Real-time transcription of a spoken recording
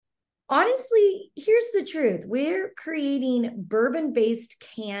Honestly, here's the truth. We're creating bourbon-based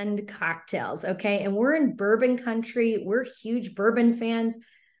canned cocktails, okay? And we're in bourbon country. We're huge bourbon fans.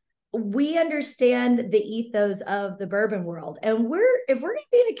 We understand the ethos of the bourbon world. And if we're gonna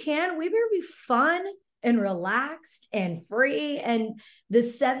be in a can, we better be fun and relaxed and free. And the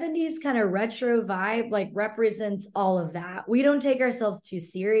 70s kind of retro vibe like represents all of that. We don't take ourselves too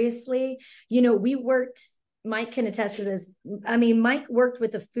seriously. We worked, Mike can attest to this. I mean, Mike worked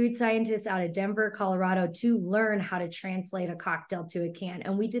with a food scientist out of Denver, Colorado to learn how to translate a cocktail to a can.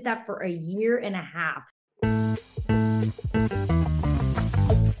 And we did that for a year and a half.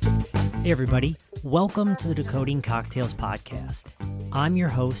 Hey everybody, welcome to the Decoding Cocktails podcast. I'm your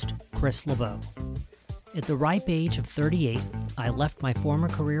host, Chris LeBeau. At the ripe age of 38, I left my former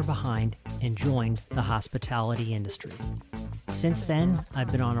career behind and joined the hospitality industry. Since then,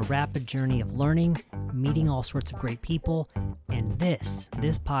 I've been on a rapid journey of learning, meeting all sorts of great people, and this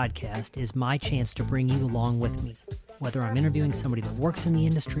podcast is my chance to bring you along with me, whether I'm interviewing somebody that works in the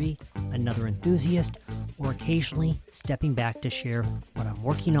industry, another enthusiast, or occasionally stepping back to share what I'm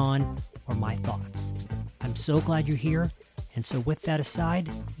working on or my thoughts. I'm so glad you're here, and so with that aside,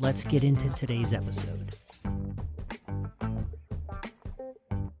 let's get into today's episode.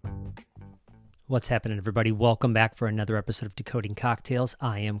 What's happening, everybody? Welcome back for another episode of Decoding Cocktails.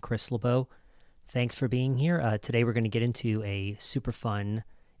 I am Chris LeBeau. Thanks for being here. Today we're going to get into a super fun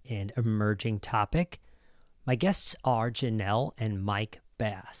and emerging topic. My guests are Janell and Mike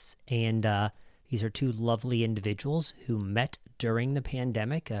Bass, and these are two lovely individuals who met during the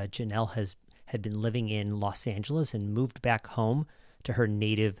pandemic. Janell had been living in Los Angeles and moved back home to her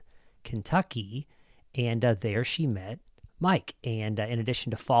native Kentucky, and there she met Mike. And in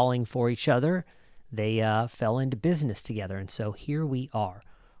addition to falling for each other, they fell into business together. And so here we are.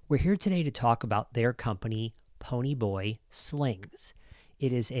 We're here today to talk about their company, Ponyboy Slings.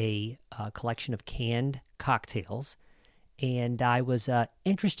 It is a collection of canned cocktails. And I was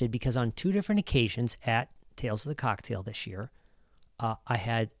interested because on two different occasions at Tales of the Cocktail this year, I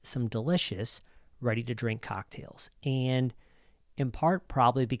had some delicious ready-to-drink cocktails. And in part,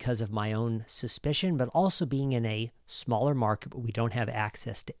 probably because of my own suspicion, but also being in a smaller market where we don't have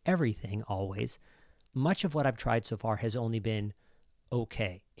access to everything always, much of what I've tried so far has only been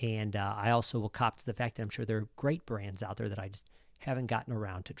okay. And I also will cop to the fact that I'm sure there are great brands out there that I just haven't gotten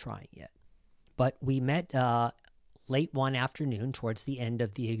around to trying yet. But we met late one afternoon towards the end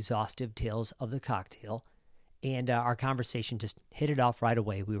of the exhaustive Tales of the Cocktail, and our conversation just hit it off right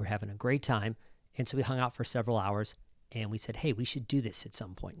away. We were having a great time, and so we hung out for several hours, and we said, hey, we should do this at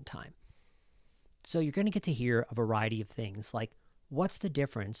some point in time. So you're going to get to hear a variety of things, like what's the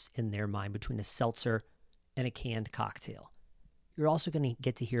difference in their mind between a seltzer and a canned cocktail. You're also going to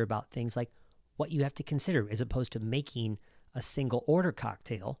get to hear about things like what you have to consider as opposed to making a single order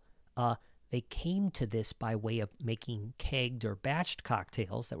cocktail. They came to this by way of making kegged or batched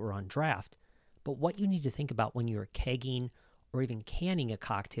cocktails that were on draft, but what you need to think about when you're kegging or even canning a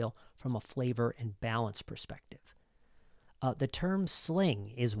cocktail from a flavor and balance perspective. The term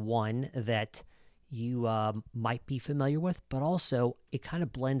sling is one that you might be familiar with, but also it kind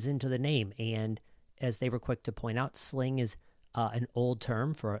of blends into the name. And as they were quick to point out, sling is an old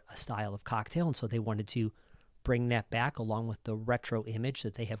term for a style of cocktail, and so they wanted to bring that back along with the retro image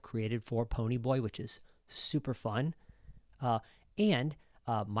that they have created for Ponyboy, which is super fun. And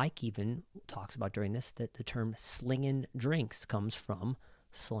Mike even talks about during this that the term slingin' drinks comes from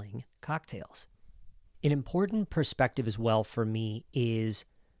sling cocktails. An important perspective as well for me is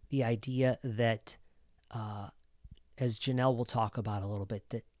the idea that, as Janell will talk about a little bit,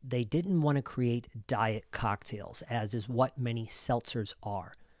 that they didn't want to create diet cocktails, as is what many seltzers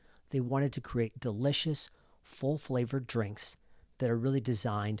are. They wanted to create delicious, full-flavored drinks that are really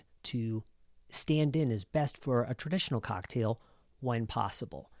designed to stand in as best for a traditional cocktail when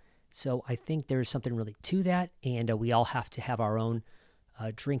possible. So I think there's something really to that, and we all have to have our own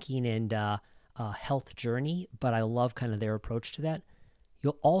drinking and health journey, but I love kind of their approach to that.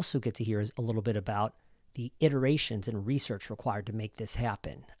 You'll also get to hear a little bit about the iterations and research required to make this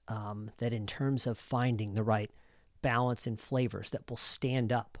happen, that in terms of finding the right balance and flavors that will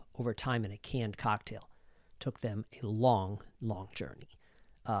stand up over time in a canned cocktail took them a long, long journey.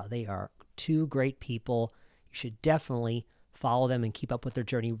 They are two great people. You should definitely follow them and keep up with their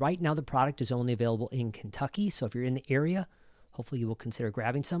journey. Right now, the product is only available in Kentucky, so if you're in the area, hopefully you will consider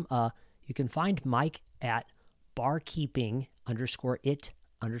grabbing some. You can find Mike at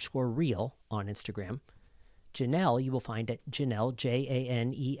barkeeping_it_real on Instagram. Janell, you will find at Janell,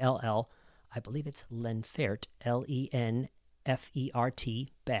 Janell. I believe it's Lenfert, Lenfert,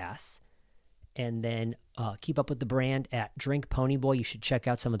 Bass. And then keep up with the brand at Drink Ponyboy. You should check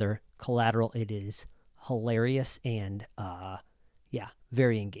out some of their collateral. It is hilarious and, yeah,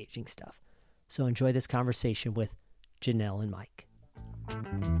 very engaging stuff. So enjoy this conversation with Janell and Mike.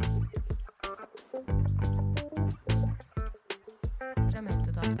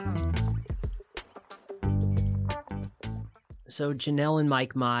 So Janell and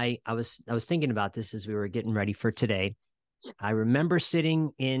Mike, I was thinking about this as we were getting ready for today. I remember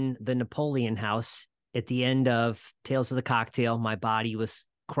sitting in the Napoleon House at the end of Tales of the Cocktail. My body was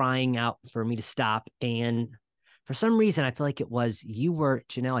crying out for me to stop. And for some reason, I feel like it was you were,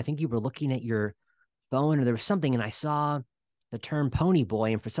 Janell, I think you were looking at your phone or there was something, and I saw the term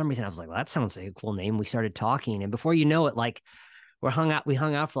Ponyboy. And for some reason, I was like, well, that sounds like a cool name. We started talking. And before you know it, like we hung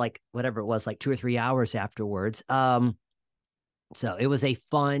out for like whatever it was, like 2 or 3 hours afterwards. So it was a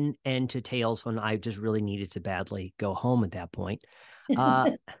fun end to Tales when I just really needed to badly go home at that point.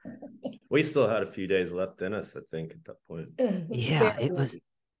 We still had a few days left in us, I think, at that point. Yeah, it was.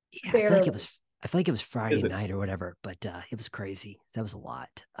 Yeah, I feel like it was Friday night or whatever, but it was crazy. That was a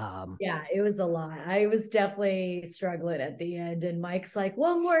lot. Yeah, it was a lot. I was definitely struggling at the end, and Mike's like,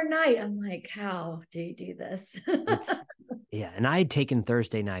 "One more night." I'm like, "How do you do this?" Yeah, and I had taken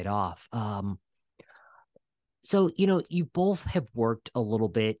Thursday night off. So, you both have worked a little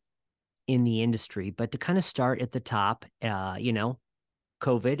bit in the industry, but to kind of start at the top,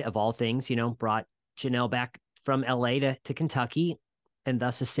 COVID of all things, brought Janell back from LA to Kentucky, and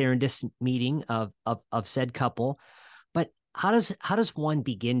thus a serendipitous meeting of said couple. But how does one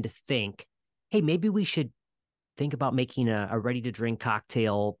begin to think, hey, maybe we should think about making a ready to drink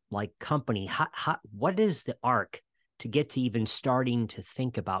cocktail like company? What is the arc to get to even starting to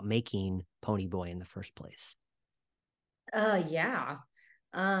think about making Ponyboy in the first place? Yeah.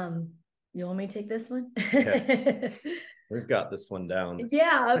 You want me to take this one? Yeah. We've got this one down.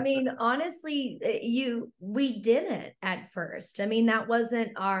 Yeah, I mean, honestly, we didn't at first. I mean, that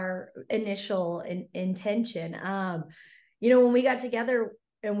wasn't our initial intention. When we got together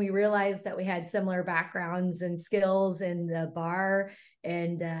and we realized that we had similar backgrounds and skills in the bar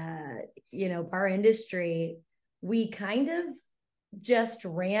and bar industry, we kind of just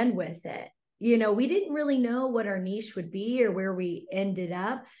ran with it. We didn't really know what our niche would be or where we ended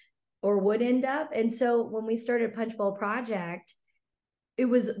up or would end up. And so when we started Punch Bowl Project, it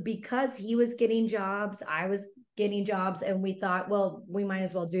was because he was getting jobs, I was getting jobs, and we thought, well, we might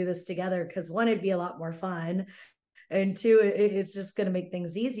as well do this together because one, it'd be a lot more fun, and two, it's just going to make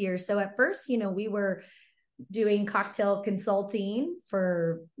things easier. So at first, we were doing cocktail consulting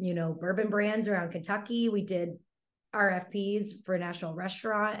for, bourbon brands around Kentucky. We did RFPs for national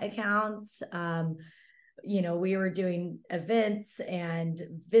restaurant accounts. We were doing events and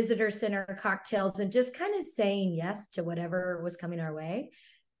visitor center cocktails and just kind of saying yes to whatever was coming our way.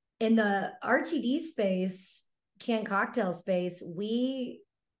 In the RTD space, canned cocktail space,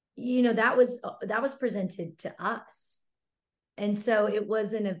 that was presented to us. And so it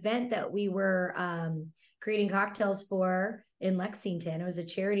was an event that we were creating cocktails for in Lexington. It was a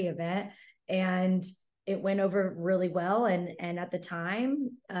charity event, and it went over really well. And at the time,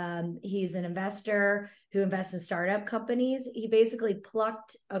 he's an investor who invests in startup companies. He basically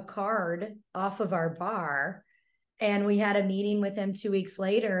plucked a card off of our bar, and we had a meeting with him 2 weeks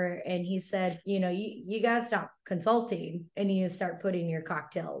later. And he said, you got to stop consulting and you start putting your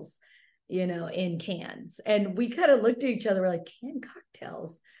cocktails, in cans. And we kind of looked at each other. We're like, canned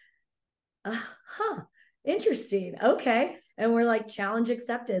cocktails? Interesting. Okay. And we're like, challenge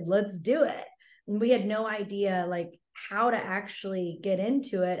accepted. Let's do it. We had no idea like how to actually get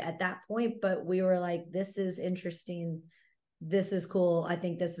into it at that point, but we were like, this is interesting. This is cool. I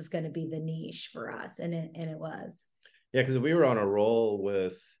think this is going to be the niche for us. And it was. Yeah. Cause we were on a roll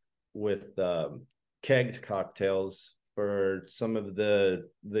with kegged cocktails for some of the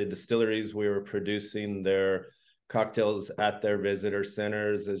distilleries. We were producing their cocktails at their visitor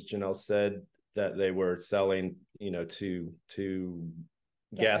centers, as Janell said, that they were selling, to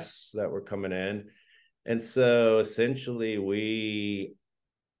guests that were coming in. And so essentially we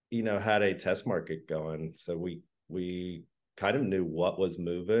had a test market going. So we kind of knew what was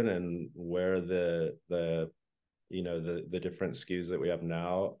moving and where the different SKUs that we have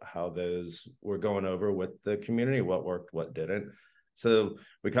now, how those were going over with the community, what worked, what didn't. So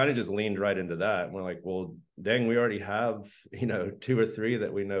we kind of just leaned right into that. And we're like, well, dang, we already have, 2 or 3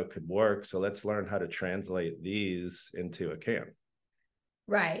 that we know could work. So let's learn how to translate these into a can.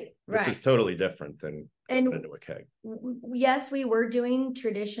 Right. Which is totally different than And into a keg. Yes, we were doing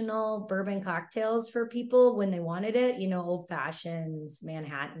traditional bourbon cocktails for people when they wanted it, old fashions,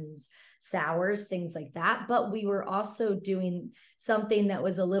 Manhattans, sours, things like that. But we were also doing something that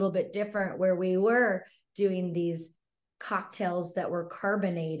was a little bit different, where we were doing these cocktails that were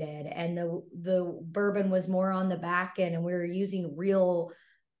carbonated, and the bourbon was more on the back end, and we were using real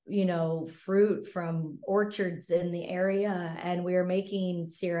fruit from orchards in the area, and we were making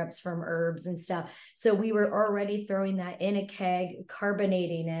syrups from herbs and stuff. So we were already throwing that in a keg,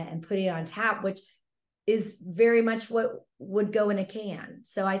 carbonating it, and putting it on tap, which is very much what would go in a can.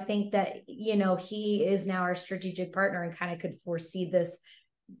 So I think that, he is now our strategic partner and kind of could foresee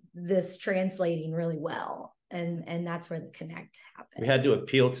this translating really well. And that's where the connect happened. We had to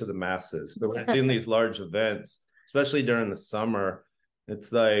appeal to the masses. So we're doing these large events, especially during the summer.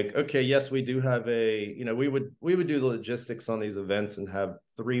 It's like, okay, yes, we do have we would do the logistics on these events and have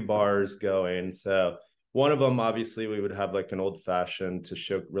 3 bars going. So one of them, obviously, we would have like an old fashioned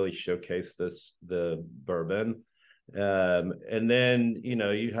to really showcase the bourbon. And then,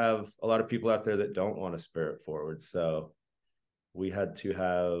 you have a lot of people out there that don't want to spirit forward. So we had to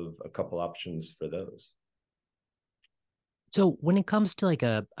have a couple options for those. So when it comes to like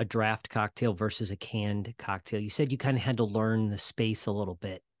a draft cocktail versus a canned cocktail, you said you kind of had to learn the space a little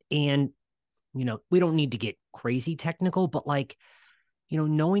bit. And, we don't need to get crazy technical, but like,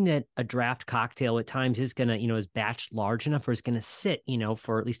 knowing that a draft cocktail at times is going to, is batched large enough or is going to sit,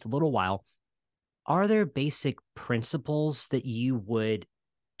 for at least a little while. Are there basic principles that you would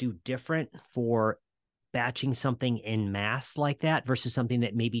do different for batching something in mass like that versus something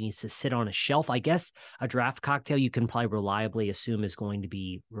that maybe needs to sit on a shelf? I guess a draft cocktail you can probably reliably assume is going to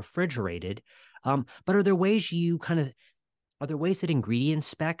be refrigerated. But are there ways that ingredient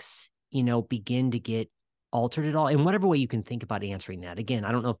specs, begin to get altered at all? In whatever way you can think about answering that. Again,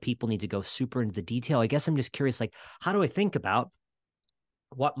 I don't know if people need to go super into the detail. I guess I'm just curious, like, how do I think about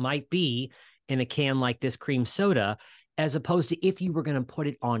what might be in a can like this cream soda, as opposed to if you were going to put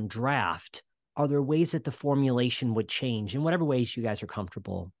it on draft? Are there ways that the formulation would change in whatever ways you guys are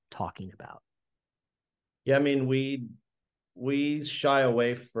comfortable talking about? Yeah, I mean, we shy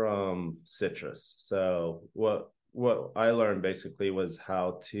away from citrus. So what I learned basically was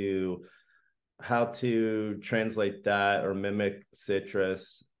how to translate that or mimic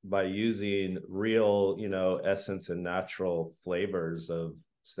citrus by using real, essence and natural flavors of,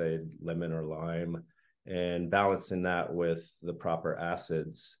 say, lemon or lime, and balancing that with the proper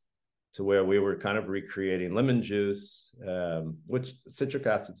acids, to where we were kind of recreating lemon juice, which citric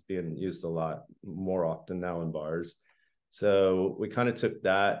acid's being used a lot more often now in bars. So we kind of took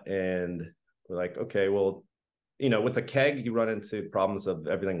that and we're like, okay, well, with a keg, you run into problems of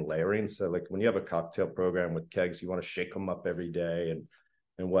everything layering. So like when you have a cocktail program with kegs, you want to shake them up every day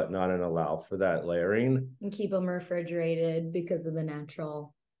and whatnot, and allow for that layering. And keep them refrigerated because of the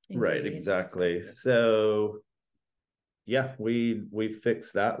natural ingredients. Right, exactly. So yeah, we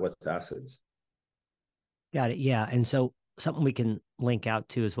fixed that with acids. Got it. Yeah. And so something we can link out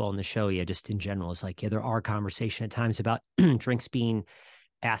to as well in the show, just in general, is like, there are conversation at times about drinks being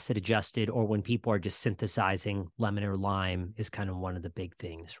acid adjusted, or when people are just synthesizing lemon or lime is kind of one of the big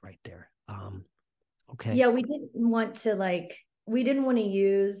things right there. Okay. Yeah, we didn't want to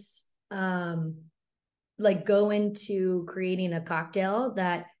use go into creating a cocktail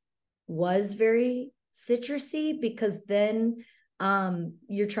that was very citrusy, because then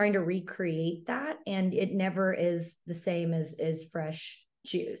you're trying to recreate that, and it never is the same as fresh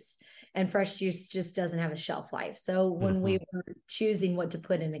juice, and fresh juice just doesn't have a shelf life. So when we were choosing what to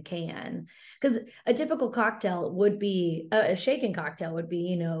put in a can, because a typical cocktail would be a shaken cocktail would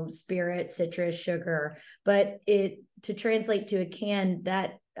be, spirit, citrus, sugar, but to translate to a can,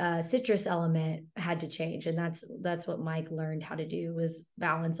 that citrus element had to change. And that's what Mike learned how to do, was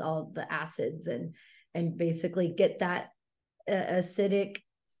balance all the acids and basically get that acidic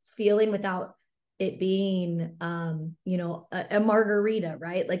feeling without it being a margarita,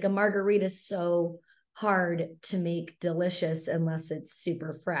 right? Like a margarita is so hard to make delicious unless it's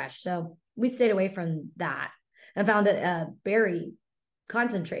super fresh. So we stayed away from that and found that berry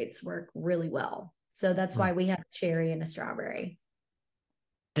concentrates work really well. So that's why we have cherry and a strawberry.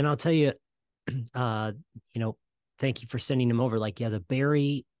 And I'll tell you, thank you for sending them over. Like, yeah, the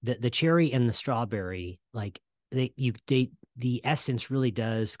berry, the cherry and the strawberry, like the essence really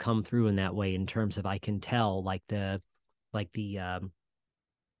does come through in that way, in terms of, I can tell, like the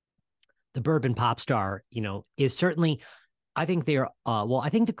bourbon pop star, is certainly, I think they're I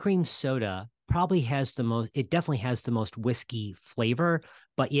think the cream soda probably definitely has the most whiskey flavor.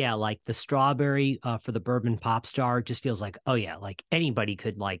 But yeah, like the strawberry for the bourbon pop star just feels like, oh yeah, like anybody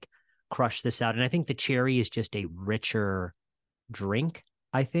could like crush this out. And I think the cherry is just a richer drink,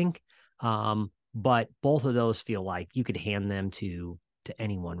 I think. But both of those feel like you could hand them to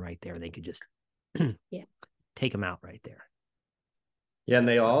anyone right there. They could just Yeah. take them out right there. Yeah, and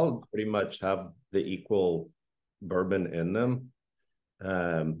they all pretty much have the equal bourbon in them.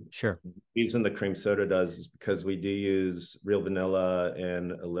 Sure. The reason the cream soda does is because we do use real vanilla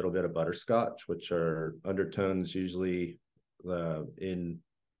and a little bit of butterscotch, which are undertones usually in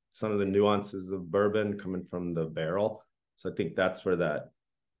some of the nuances of bourbon coming from the barrel. So I think that's where that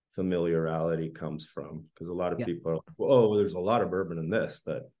familiarity comes from, because a lot of people are like, oh, there's a lot of bourbon in this,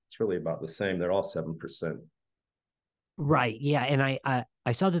 but it's really about the same. They're all 7%. Right. Yeah. And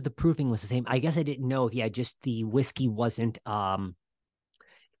I saw that the proofing was the same. I guess I didn't know if just the whiskey wasn't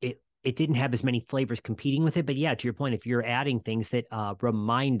it didn't have as many flavors competing with it. But yeah, to your point, if you're adding things that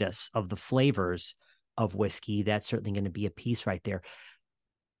remind us of the flavors of whiskey, that's certainly going to be a piece right there.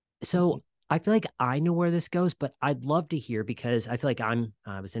 So I feel like I know where this goes, but I'd love to hear, because I feel like I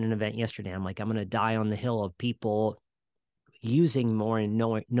was in an event yesterday. I'm like, I'm going to die on the hill of people using more and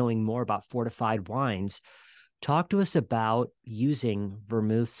knowing more about fortified wines. Talk to us about using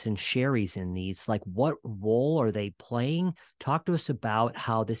vermouths and sherries in these. Like, what role are they playing? Talk to us about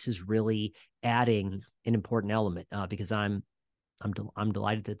how this is really adding an important element, because I'm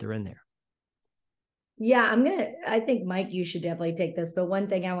delighted that they're in there. Yeah, I think Mike, you should definitely take this. But one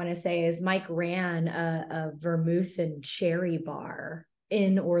thing I want to say is Mike ran a vermouth and sherry bar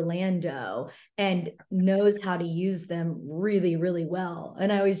in Orlando and knows how to use them really, really well.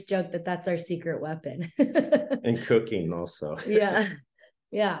 And I always joke that that's our secret weapon. And cooking also. Yeah.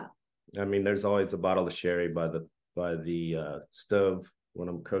 Yeah. I mean, there's always a bottle of sherry by the stove when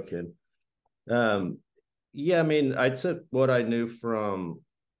I'm cooking. Yeah, I mean, I took what I knew from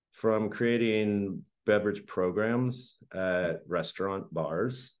creating beverage programs at restaurant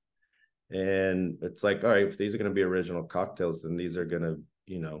bars, and it's like, all right, if these are going to be original cocktails, then these are going to,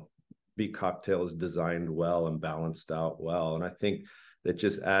 be cocktails designed well and balanced out well. And I think that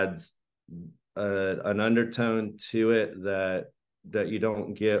just adds an undertone to it that you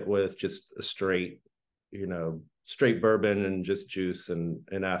don't get with just a straight bourbon and just juice and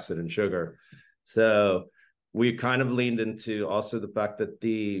acid and sugar. So we kind of leaned into also the fact that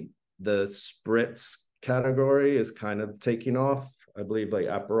the spritz category is kind of taking off. I believe like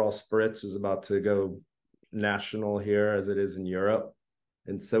Aperol Spritz is about to go national here as it is in Europe.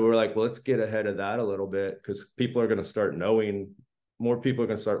 And so we're like, well, let's get ahead of that a little bit, because people are going to start knowing, more people are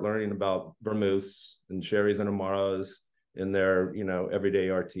going to start learning about vermouths and sherries and amaros in their, everyday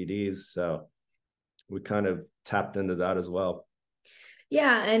RTDs. So we kind of tapped into that as well.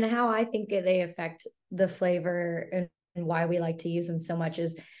 Yeah. And how I think they affect the flavor and why we like to use them so much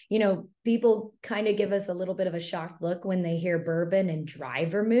is, people kind of give us a little bit of a shocked look when they hear bourbon and dry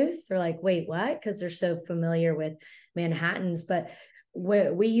vermouth. They're like, wait, what? Because they're so familiar with Manhattans. But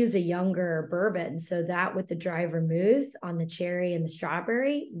we use a younger bourbon. So that with the dry vermouth on the cherry and the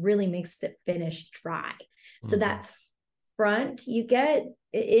strawberry really makes it finish dry. So that front, you get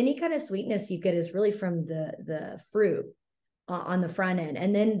any kind of sweetness you get is really from the fruit on the front end.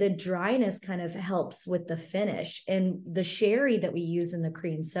 And then the dryness kind of helps with the finish. And the sherry that we use in the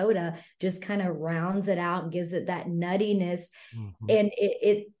cream soda just kind of rounds it out and gives it that nuttiness. And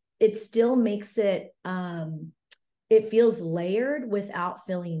it still makes it, it feels layered without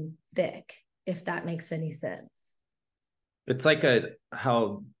feeling thick, if that makes any sense. It's like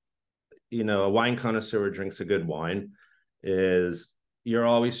how a wine connoisseur drinks a good wine is, you're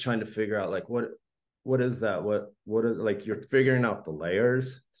always trying to figure out like what is that? What is, like, you're figuring out the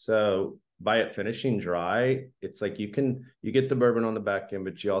layers. So by it finishing dry, it's like you get the bourbon on the back end,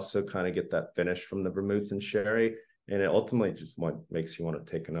 but you also kind of get that finish from the vermouth and sherry. And it ultimately just makes you want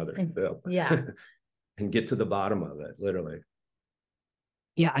to take another sip. Yeah. And get to the bottom of it, literally.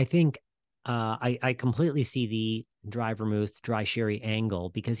 Yeah, I think I completely see the dry vermouth, dry sherry angle,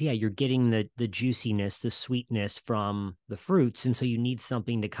 because you're getting the juiciness, the sweetness from the fruits. And so you need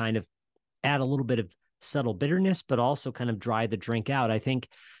something to kind of add a little bit of subtle bitterness, but also kind of dry the drink out. I think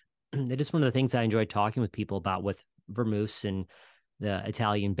that is one of the things I enjoy talking with people about with vermouths and the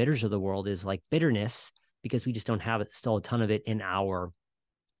Italian bitters of the world, is like bitterness, because we just don't have still a ton of it in our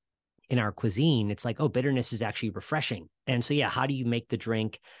cuisine. It's like, oh, bitterness is actually refreshing. And so, how do you make the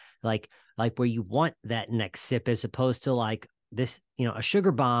drink like where you want that next sip, as opposed to like this, a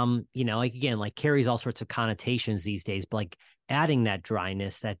sugar bomb, like, again, like carries all sorts of connotations these days, but like adding that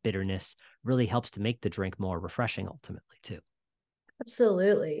dryness, that bitterness really helps to make the drink more refreshing ultimately too.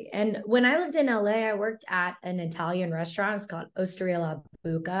 Absolutely. And when I lived in LA, I worked at an Italian restaurant. It's called Osteria La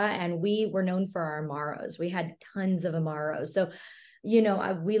Buca, and we were known for our Amaros. We had tons of Amaros. So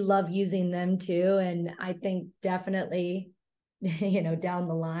we love using them too. And I think definitely, down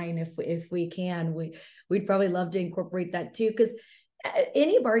the line, if we can, we'd probably love to incorporate that too. Because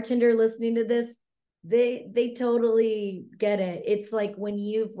any bartender listening to this, they totally get it. It's like when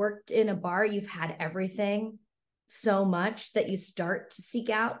you've worked in a bar, you've had everything so much that you start to seek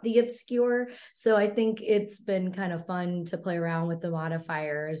out the obscure. So I think it's been kind of fun to play around with the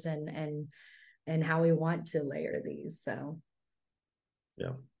modifiers and how we want to layer these. So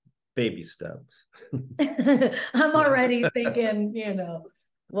yeah, baby steps. I'm already thinking,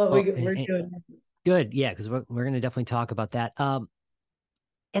 what we're doing next. Good. Yeah, because we're going to definitely talk about that.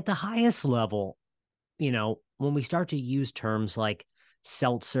 At the highest level, when we start to use terms like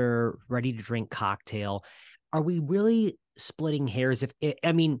seltzer, ready to drink cocktail, are we really splitting hairs?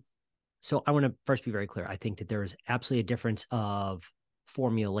 So I want to first be very clear. I think that there is absolutely a difference of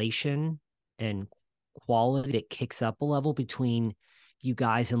formulation and quality that kicks up a level between you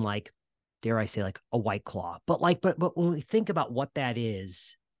guys and, like, dare I say, like a White Claw. But when we think about what that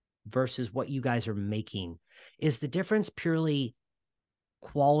is versus what you guys are making, is the difference purely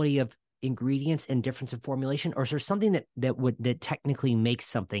quality of ingredients and difference in formulation, or is there something that technically makes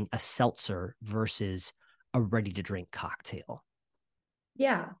something a seltzer versus a ready to drink cocktail?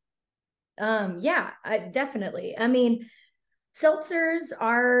 Yeah. Definitely. I mean, seltzers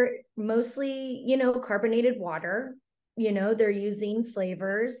are mostly, carbonated water. They're using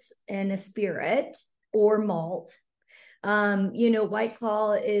flavors and a spirit or malt. White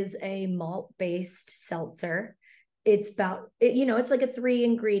Claw is a malt-based seltzer. It's it's like a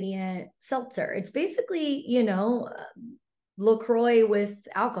 3-ingredient seltzer. It's basically, LaCroix with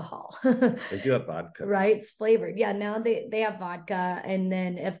alcohol. They do have vodka. Right? It's flavored. Yeah, now they have vodka. And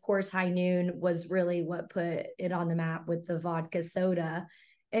then, of course, High Noon was really what put it on the map with the vodka soda.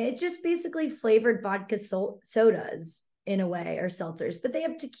 It just basically flavored vodka sodas in a way, or seltzers, but they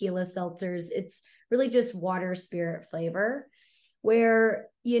have tequila seltzers. It's really just water spirit flavor, where,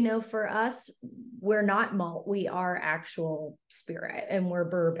 for us, we're not malt, we are actual spirit, and we're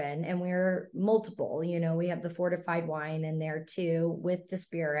bourbon, and we're multiple. We have the fortified wine in there too with the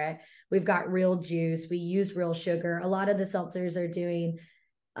spirit. We've got real juice, we use real sugar. A lot of the seltzers are doing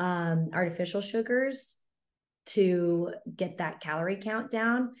artificial sugars to get that calorie count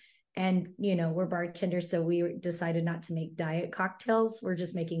down. And we're bartenders, so we decided not to make diet cocktails. We're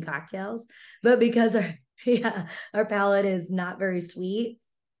just making cocktails. But because our palate is not very sweet,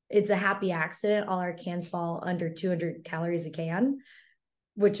 it's a happy accident. All our cans fall under 200 calories a can,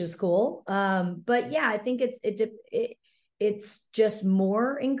 which is cool. But yeah, I think it's just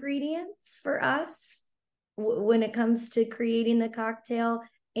more ingredients for us when it comes to creating the cocktail,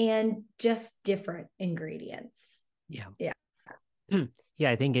 and just different ingredients. Yeah. Yeah. Yeah,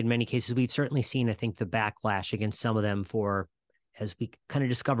 I think in many cases we've certainly seen, I think, the backlash against some of them as we kind of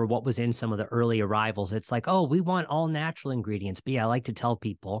discover what was in some of the early arrivals. It's like, oh, we want all natural ingredients. But yeah, I like to tell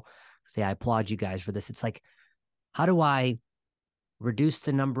people, say, I applaud you guys for this. It's like, how do I reduce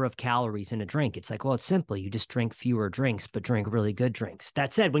the number of calories in a drink? It's like, well, it's simple. You just drink fewer drinks, but drink really good drinks.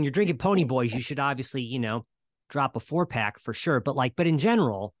 That said, when you're drinking Ponyboys, you should obviously, drop a 4-pack for sure. But in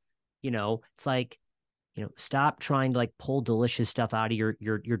general, it's like, stop trying to like pull delicious stuff out of your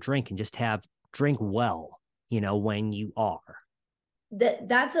drink, and just drink well, when you are.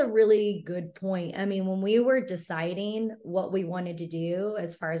 That's a really good point. I mean, when we were deciding what we wanted to do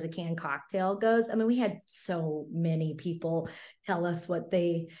as far as a canned cocktail goes, I mean, we had so many people tell us what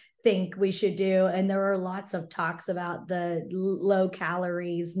they think we should do. And there were lots of talks about the low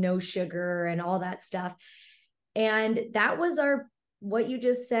calories, no sugar, and all that stuff. And that was what you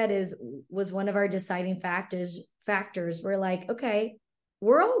just said was one of our deciding factors. We're like, okay,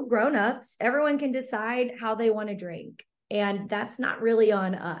 we're all grown-ups. Everyone can decide how they want to drink. And that's not really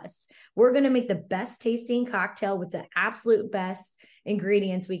on us. We're going to make the best tasting cocktail with the absolute best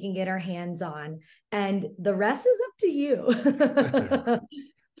ingredients we can get our hands on. And the rest is up to you.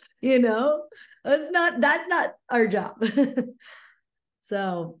 That's not our job.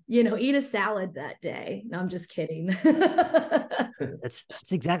 So, eat a salad that day. No, I'm just kidding. That's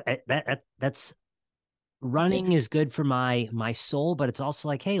exactly that's running is good for my soul, but it's also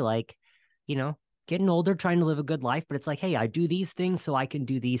like, hey, like, getting older, trying to live a good life, but it's like, hey, I do these things so I can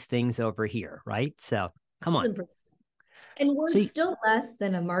do these things over here, right? So come on. And we're still less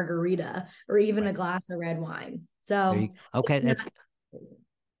than a margarita or even a glass of red wine. So okay,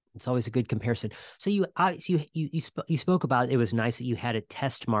 it's always a good comparison. So you spoke about, it was nice that you had a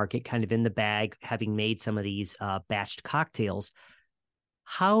test market kind of in the bag, having made some of these batched cocktails.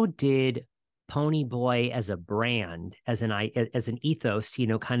 How did Ponyboy as a brand, as an ethos,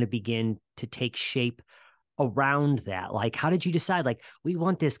 kind of begin to take shape around that? Like, how did you decide, like, we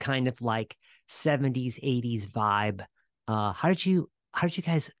want this kind of like 70s, 80s vibe? How did you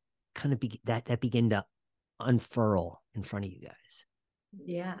guys kind of begin to unfurl in front of you guys?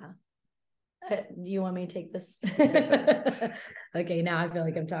 Yeah. You want me to take this? Okay, now I feel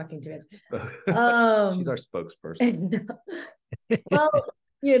like I'm talking to it. She's our spokesperson. Well,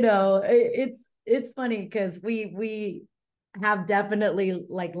 it's funny because we have definitely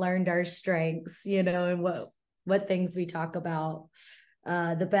like learned our strengths, and what things we talk about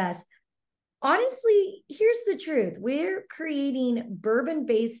the best. Honestly, here's the truth. We're creating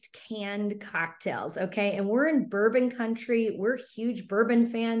bourbon-based canned cocktails, okay? And we're in bourbon country. We're huge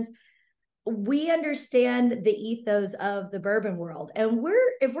bourbon fans. We understand the ethos of the bourbon world. And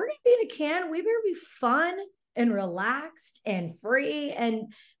if we're gonna be in a can, we better be fun and relaxed and free.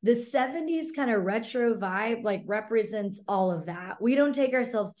 And the 70s kind of retro vibe like represents all of that. We don't take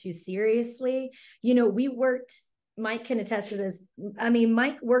ourselves too seriously. Mike can attest to this. I mean,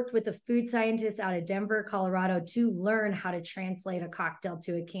 Mike worked with a food scientist out of Denver, Colorado, to learn how to translate a cocktail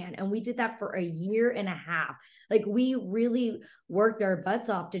to a can. And we did that for a year and a half. Like, we really worked our butts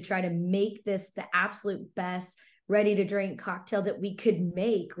off to try to make this the absolute best ready to drink cocktail that we could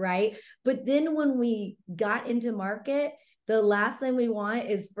make, right? But then when we got into market, the last thing we want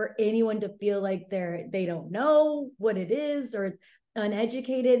is for anyone to feel like they don't know what it is or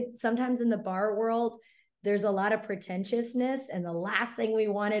uneducated. Sometimes in the bar world, there's a lot of pretentiousness. And the last thing we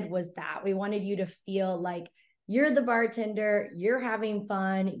wanted was that. We wanted you to feel like you're the bartender, you're having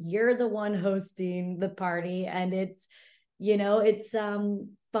fun, you're the one hosting the party. And it's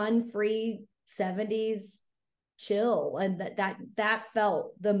fun, free 70s chill. And that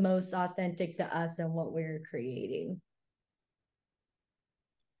felt the most authentic to us and what we were creating.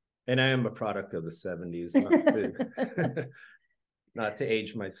 And I am a product of the 70s. Not to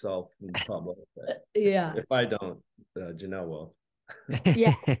age myself in public. Yeah. If I don't, Janell will.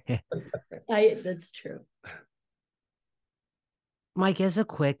 Yeah. That's true. Mike, as a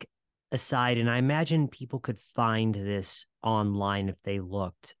quick aside, and I imagine people could find this online if they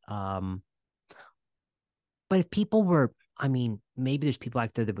looked. But if people were, I mean, maybe there's people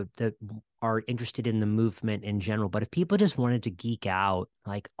out there that are interested in the movement in general, but if people just wanted to geek out,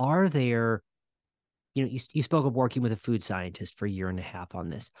 like, are there, you spoke of working with a food scientist for a year and a half on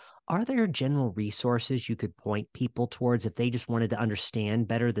this. Are there general resources you could point people towards if they just wanted to understand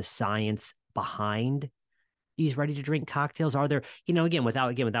better the science behind these ready to drink cocktails? Are there,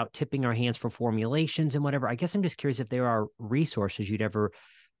 without tipping our hands for formulations and whatever, I guess I'm just curious if there are resources you'd ever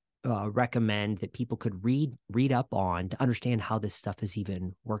recommend that people could read up on to understand how this stuff is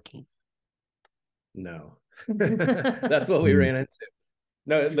even working. No. That's what we ran into.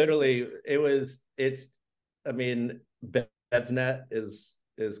 No, literally, I mean, BevNet is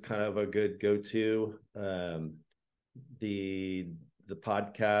kind of a good go-to. The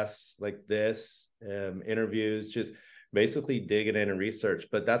podcasts like this, interviews, just basically digging in and research.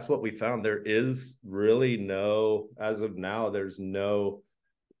 But that's what we found. There is really as of now, there's no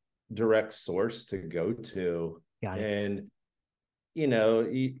direct source to go to. Got it.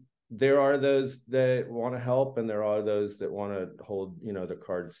 And, there are those that want to help, and there are those that want to hold, the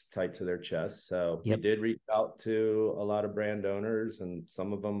cards tight to their chest. So we did reach out to a lot of brand owners, and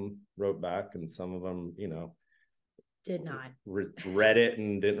some of them wrote back, and some of them, did not read it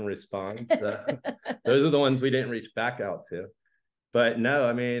and didn't respond. So those are the ones we didn't reach back out to. But no,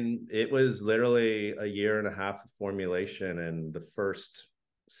 I mean, it was literally a year and a half of formulation, and the first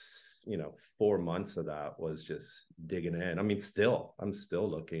 4 months of that was just digging in. I mean, I'm still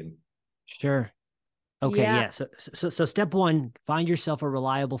looking. Sure. Okay. Yeah. So step one, find yourself a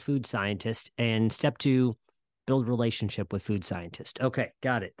reliable food scientist, and step two, build relationship with food scientist. Okay.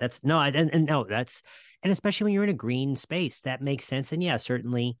 Got it. And especially when you're in a green space, that makes sense. And yeah,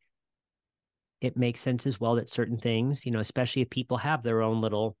 certainly it makes sense as well that certain things, especially if people have their own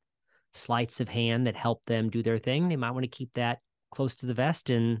little sleights of hand that help them do their thing, they might want to keep that close to the vest.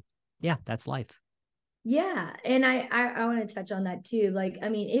 And yeah, that's life. Yeah. And I want to touch on that too. Like, I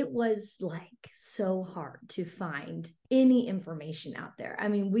mean, it was like so hard to find any information out there. I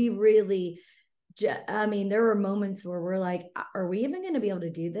mean, we really, there were moments where we're like, are we even going to be able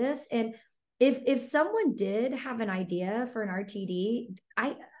to do this? And if someone did have an idea for an RTD,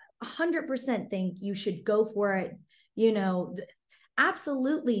 I 100% think you should go for it.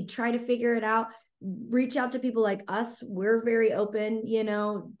 Absolutely try to figure it out. Reach out to people like us. We're very open,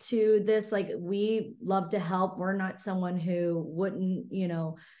 to this. Like, we love to help. We're not someone who wouldn't,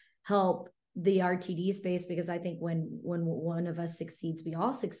 help the RTD space, because I think when one of us succeeds, we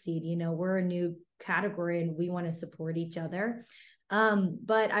all succeed. We're a new category and we want to support each other.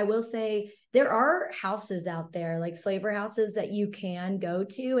 But I will say there are houses out there, like flavor houses that you can go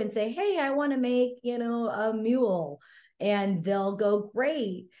to and say, hey, I want to make, a mule. And they'll go,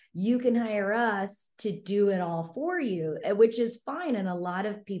 great, you can hire us to do it all for you, which is fine. And a lot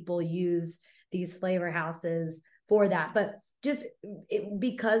of people use these flavor houses for that. But just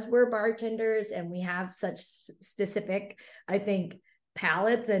because we're bartenders and we have such specific, I think,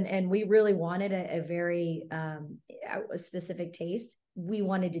 palates, and we really wanted a very a specific taste, we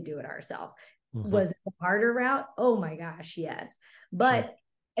wanted to do it ourselves. Was it the harder route? Oh my gosh, yes. But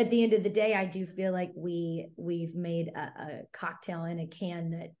at the end of the day, I do feel like we've made a cocktail in a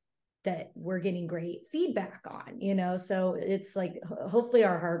can that we're getting great feedback on, so it's like, hopefully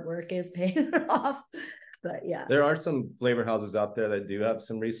our hard work is paying off. But yeah, there are some flavor houses out there that do have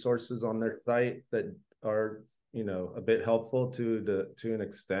some resources on their site that are, a bit helpful to an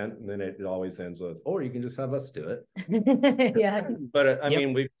extent, and then it always ends with, or you can just have us do it. Yeah. But I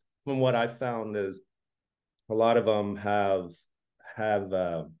mean, from what I found is a lot of them have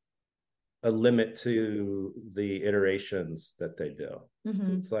a limit to the iterations that they do.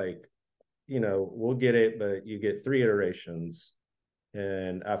 So it's like, we'll get it, but you get 3 iterations,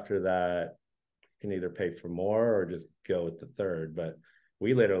 and after that you can either pay for more or just go with the third. But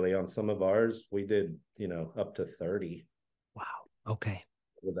we literally, on some of ours, we did, up to 30. Wow. Okay.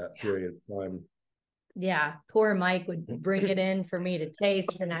 With that period of time. Yeah, poor Mike would bring it in for me to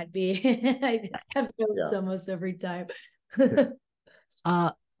taste, and I'd have notes almost every time.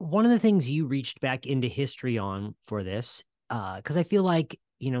 One of the things you reached back into history on for this, because I feel like,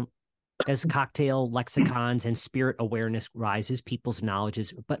 as cocktail lexicons and spirit awareness rises, people's knowledge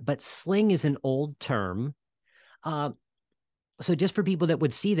is, but sling is an old term. So just for people that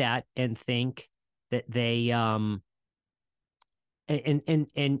would see that and think that they and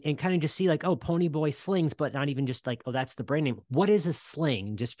kind of just see like, oh, Ponyboy slings, but not even just like, oh, that's the brand name. What is a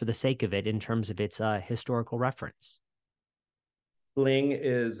sling, just for the sake of it, in terms of its historical reference? Sling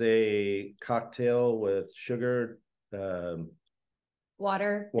is a cocktail with sugar,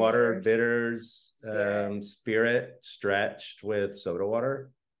 water, bitters, spirit stretched with soda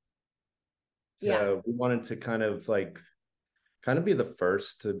water. So we wanted to kind of be the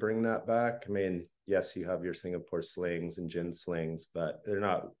first to bring that back. I mean, yes, you have your Singapore slings and gin slings, but they're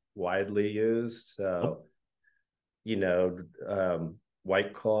not widely used. So,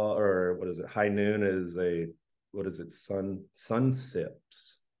 White Claw, or what is it? High Noon is sun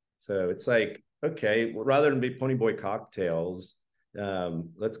sips. So it's like, okay, well, rather than be Ponyboy cocktails,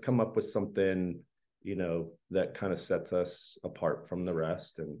 let's come up with something, that kind of sets us apart from the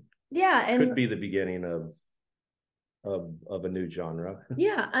rest, and could be the beginning of a new genre.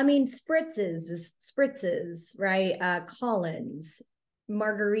 Yeah, I mean, spritzes, right? Collins,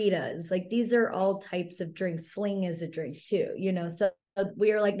 margaritas, like these are all types of drinks. Sling is a drink too, so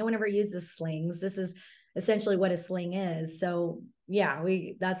we are like, no one ever uses slings. This is essentially what a sling is. So yeah,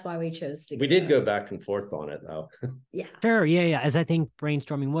 that's why we chose to. We did go back and forth on it though. Yeah. Sure. Yeah. As I think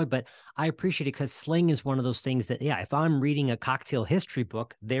brainstorming would, but I appreciate it because sling is one of those things that, if I'm reading a cocktail history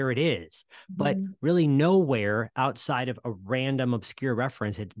book, there it is. But really nowhere outside of a random obscure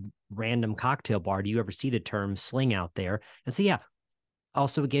reference at random cocktail bar do you ever see the term sling out there. And so,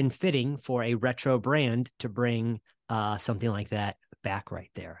 also again, fitting for a retro brand to bring something like that back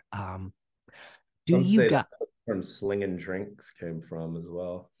right there. From slinging drinks came from as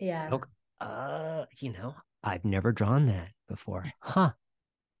well. Yeah. I've never drawn that before. Huh.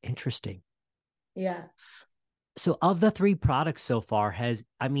 Interesting. Yeah. So of the 3 products so far, have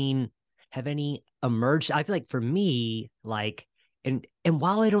any emerged? I feel like for me, and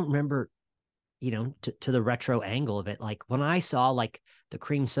while I don't remember, to the retro angle of it, like when I saw the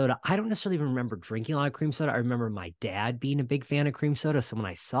cream soda, I don't necessarily even remember drinking a lot of cream soda. I remember my dad being a big fan of cream soda. So when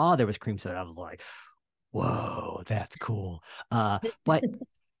I saw there was cream soda, I was like, whoa, that's cool. But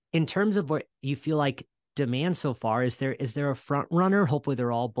in terms of what you feel like demand so far, is there a front runner? Hopefully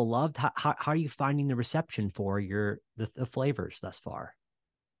they're all beloved. How are you finding the reception for the flavors thus far?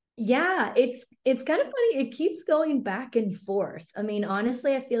 Yeah, it's kind of funny. It keeps going back and forth. I mean,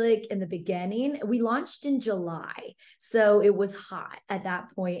 honestly, I feel like in the beginning, we launched in July, so it was hot at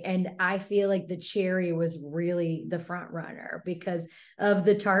that point, and I feel like the cherry was really the front runner because of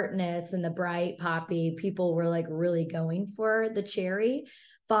the tartness and the bright poppy. People were like really going for the cherry,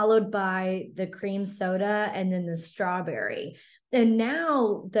 followed by the cream soda and then the strawberry. And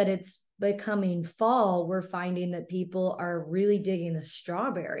now that it's becoming fall, we're finding that people are really digging the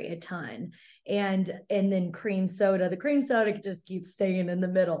strawberry a ton, and then cream soda. The cream soda just keeps staying in the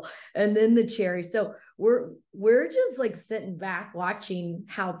middle, and then the cherry. So we're just like sitting back watching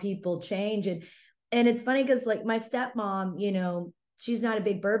how people change. And it's funny because like my stepmom, she's not a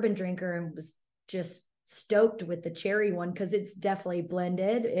big bourbon drinker and was just stoked with the cherry one because it's definitely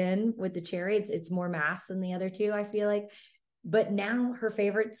blended in with the cherry. It's more mass than the other two, I feel like. But now her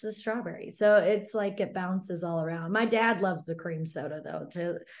favorite's the strawberry. So it's like it bounces all around. My dad loves the cream soda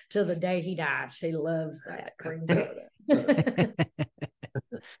though. Till the day he dies, he loves that cream soda.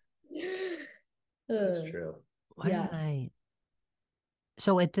 That's true. Yeah.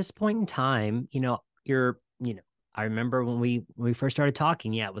 So at this point in time, I remember when we first started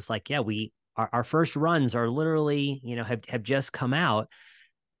talking, yeah, it was like, yeah, our first runs are literally, have just come out.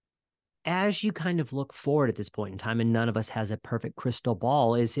 As you kind of look forward at this point in time, and none of us has a perfect crystal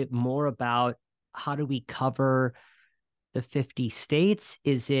ball, is it more about how do we cover the 50 states?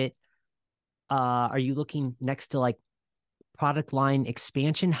 Is it, are you looking next to like product line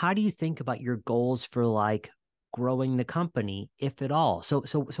expansion? How do you think about your goals for like growing the company, if at all? So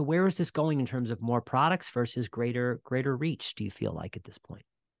where is this going in terms of more products versus greater reach, do you feel like at this point?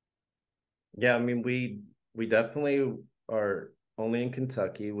 Yeah, I mean, we definitely are only in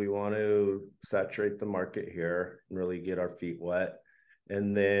Kentucky. We want to saturate the market here and really get our feet wet,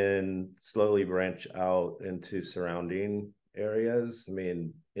 and then slowly branch out into surrounding areas. I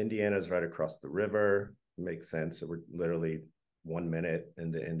mean, Indiana's right across the river. It makes sense. So we're literally 1 minute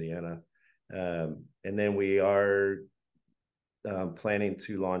into Indiana. And then we are planning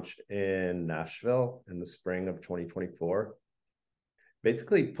to launch in Nashville in the spring of 2024.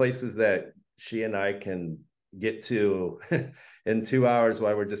 Basically, places that she and I can get to in 2 hours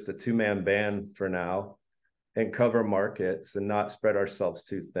while we're just a two-man band for now, and cover markets and not spread ourselves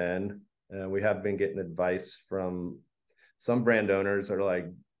too thin. We have been getting advice from some brand owners that are like,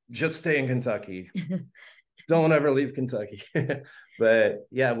 just stay in Kentucky. Don't ever leave Kentucky. But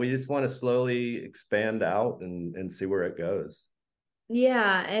yeah, we just want to slowly expand out and see where it goes.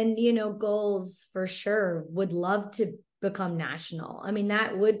 Yeah. And, goals for sure. Would love to become national. I mean,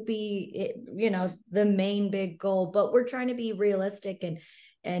 that would be, the main big goal, but we're trying to be realistic and,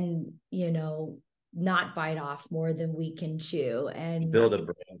 not bite off more than we can chew and build a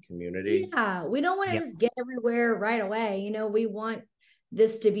brand community. Yeah. We don't want to just get everywhere right away. We want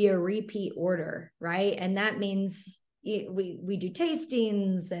this to be a repeat order, right? And that means we do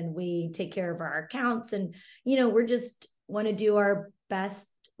tastings and we take care of our accounts, and we're just want to do our best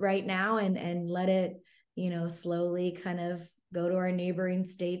right now and let it slowly kind of go to our neighboring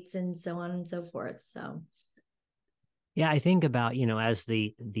states and so on and so forth. So yeah, I think about as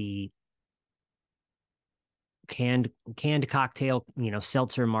the canned cocktail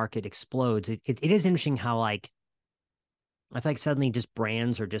seltzer market explodes, it is interesting how like I feel like suddenly just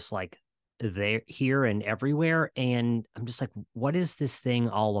brands are just like there, here, and everywhere. And I'm just like, what is this thing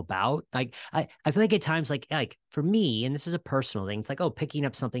all about? Like, I feel like at times, like for me, and this is a personal thing, it's like, oh, picking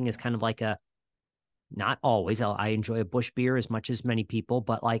up something is kind of like not always. I enjoy a Bush beer as much as many people,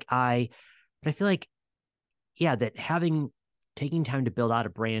 but but I feel like, yeah, that taking time to build out a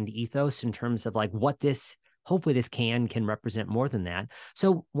brand ethos in terms of like what hopefully this can represent more than that.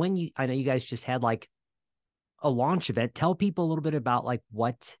 So I know you guys just had like a launch event. Tell people a little bit about like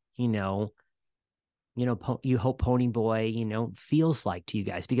what you hope Ponyboy feels like to you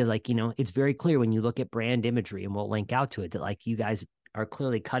guys, because like it's very clear when you look at brand imagery, and we'll link out to it, that like you guys are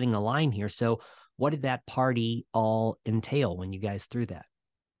clearly cutting a line here. So what did that party all entail when you guys threw that?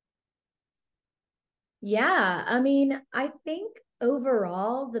 yeah, I mean, I think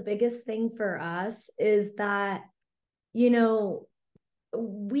overall the biggest thing for us is that you know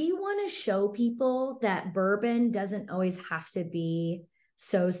we want to show people that bourbon doesn't always have to be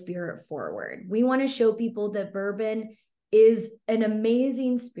so spirit forward. We want to show people that bourbon is an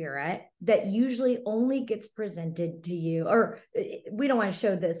amazing spirit that usually only gets presented to you, or we don't want to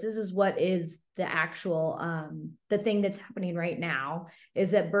show this. This is what is the actual the thing that's happening right now,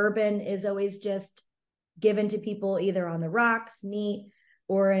 is that bourbon is always just given to people either on the rocks, neat,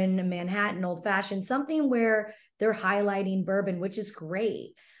 or in a Manhattan old fashioned, something where they're highlighting bourbon, which is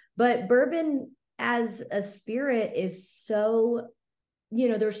great. But bourbon as a spirit is so,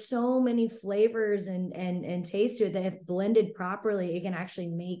 there's so many flavors and taste to it that if blended properly, it can actually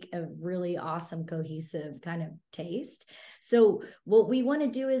make a really awesome, cohesive kind of taste. So what we want to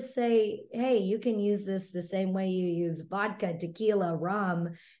do is say, hey, you can use this the same way you use vodka, tequila, rum.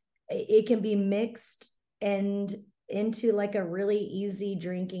 It can be mixed and into like a really easy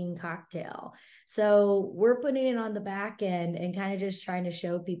drinking cocktail. So we're putting it on the back end and kind of just trying to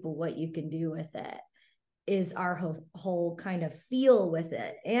show people what you can do with it is our whole kind of feel with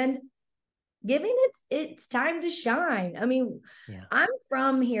it, and giving it's time to shine. I mean, yeah. I'm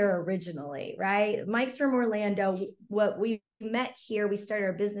from here originally, right? Mike's from Orlando. What we met here, we started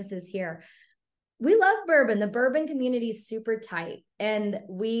our businesses here. We love bourbon. The bourbon community is super tight, and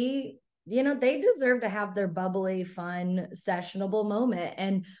they deserve to have their bubbly, fun, sessionable moment.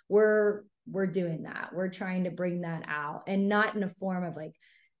 And we're doing that. We're trying to bring that out, and not in a form of like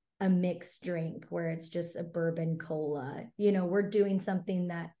a mixed drink where it's just a bourbon cola. We're doing something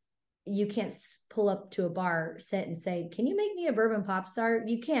that you can't pull up to a bar, sit and say, can you make me a bourbon pop star?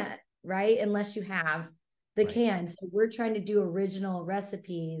 You can't, right? Unless you have the can. So we're trying to do original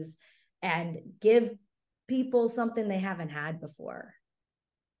recipes and give people something they haven't had before.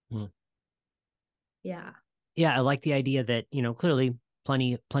 Yeah. Yeah, I like the idea that, clearly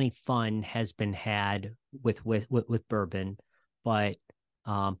plenty fun has been had with bourbon, but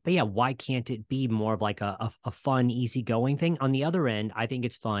yeah, why can't it be more of like a fun, easygoing thing? On the other end, I think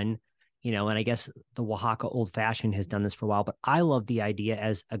it's fun, and I guess the Oaxaca Old Fashioned has done this for a while, but I love the idea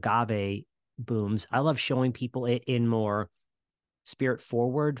as agave booms. I love showing people it in more spirit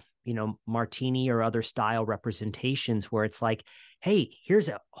forward, martini or other style representations where it's like, hey, here's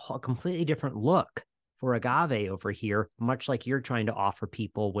a completely different look for agave over here, much like you're trying to offer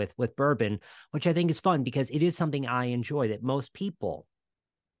people with bourbon, which I think is fun because it is something I enjoy that most people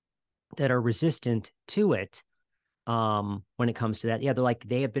that are resistant to it, when it comes to that, yeah, they're like,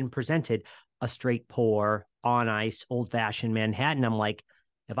 they have been presented a straight pour on ice old fashioned Manhattan. I'm like,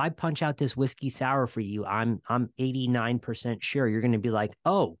 if I punch out this whiskey sour for you, I'm 89% sure you're going to be like,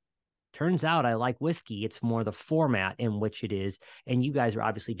 oh, turns out I like whiskey. It's more the format in which it is. And you guys are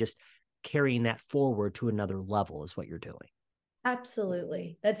obviously just carrying that forward to another level is what you're doing.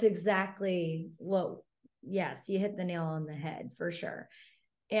 Absolutely. That's exactly yes, you hit the nail on the head for sure.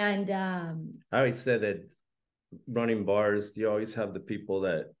 And I always said that running bars, you always have the people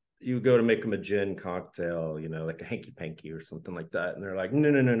that you go to make them a gin cocktail, like a hanky panky or something like that. And they're like,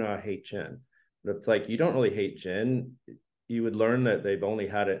 no, I hate gin. But it's like, you don't really hate gin. You would learn that they've only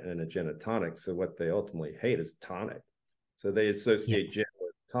had it in a gin and tonic. So what they ultimately hate is tonic. So they associate gin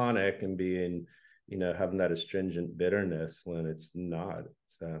with tonic and being, having that astringent bitterness when it's not.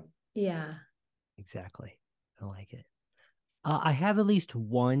 So yeah, exactly. I like it. I have at least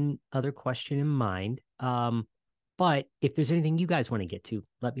one other question in mind. But if there's anything you guys want to get to,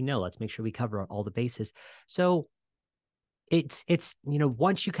 let me know. Let's make sure we cover all the bases. So it's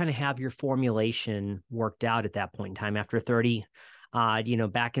once you kind of have your formulation worked out at that point in time, after 30,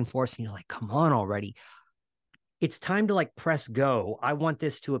 back and forth, and you're like, come on already. It's time to like press go. I want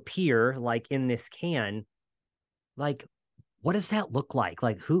this to appear like in this can. Like, what does that look like?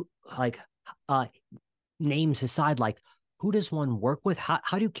 Like names aside, like who does one work with?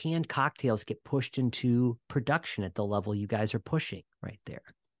 How do canned cocktails get pushed into production at the level you guys are pushing right there?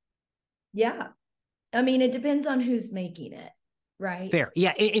 Yeah. I mean, it depends on who's making it, right? Fair.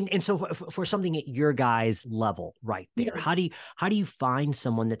 Yeah. And so for something at your guys' level right there, Yeah. how do you find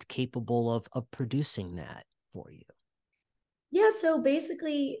someone that's capable of producing that for you? Yeah, so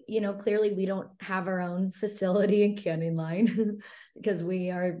basically, clearly we don't have our own facility and canning line because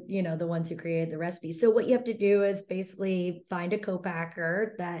we are, the ones who created the recipe. So what you have to do is basically find a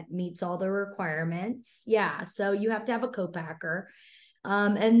co-packer that meets all the requirements. Yeah, so you have to have a co-packer.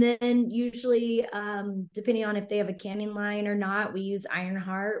 And then usually, depending on if they have a canning line or not, we use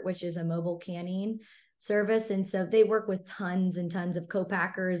Ironheart, which is a mobile canning service. And so they work with tons and tons of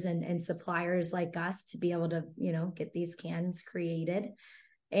co-packers and suppliers like us to be able to, get these cans created.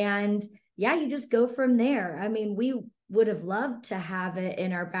 And yeah, you just go from there. I mean, we would have loved to have it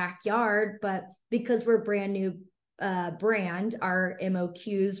in our backyard, but because we're brand new brand, our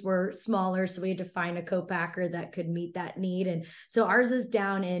MOQs were smaller, so we had to find a co-packer that could meet that need. And so ours is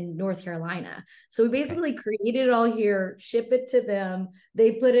down in North Carolina. So we basically created it all here, ship it to them,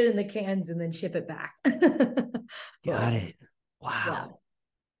 they put it in the cans, and then ship it back. Got it. Wow. Yeah.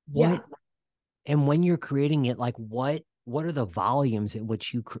 What? Yeah. And when you're creating it, like what are the volumes in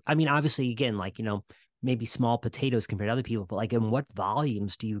which I mean, obviously, again, like, maybe small potatoes compared to other people, but like in what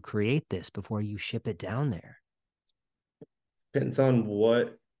volumes do you create this before you ship it down there? depends on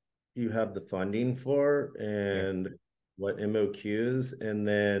what you have the funding for and what MOQs. And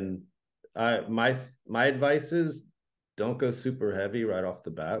then my advice is don't go super heavy right off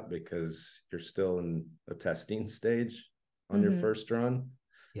the bat because you're still in a testing stage on your first run.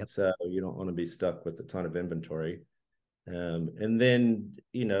 Yep. So you don't want to be stuck with a ton of inventory. And then,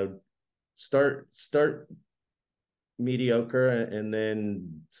 start mediocre and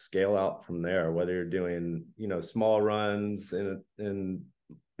then scale out from there, whether you're doing, small runs in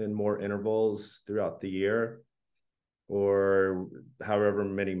more intervals throughout the year or however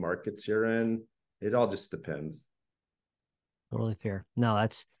many markets you're in. It all just depends. Totally fair. No,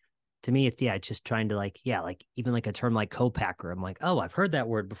 to me, it's it's just trying to like even like a term like co-packer. I'm like, oh, I've heard that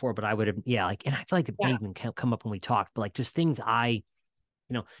word before, but I would have, like, and I feel like it may Yeah. even come up when we talked, but like just things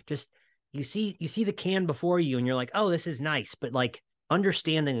just you see the can before you and you're like, oh, this is nice, but like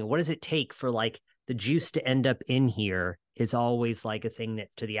understanding what does it take for like the juice to end up in here is always like a thing that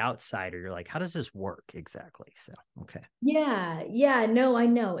to the outsider you're like, how does this work exactly? So okay. Yeah, yeah, no, I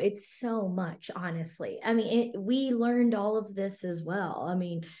know. It's so much, honestly. I mean, we learned all of this as well. I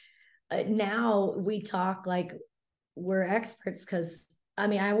mean, now we talk like we're experts because I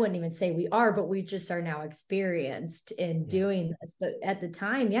mean, I wouldn't even say we are, but we just are now experienced in Yeah, doing this. But at the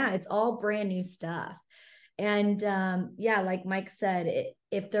time, yeah, it's all brand new stuff. And yeah, like Mike said,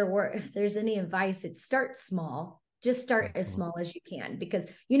 if there's any advice, it starts small. Just start as small as you can because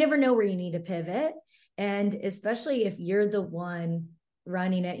you never know where you need to pivot. And especially if you're the one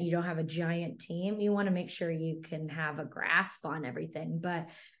running it, you don't have a giant team, you want to make sure you can have a grasp on everything. But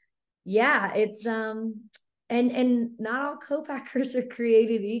yeah, it's and not all co-packers are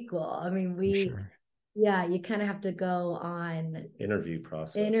created equal. I mean, I'm sure. yeah, you kind of have to go on Interview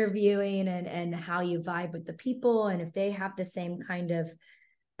process. interviewing and how you vibe with the people and if they have the same kind of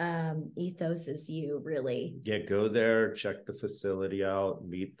ethos as you really. Yeah, go there, check the facility out,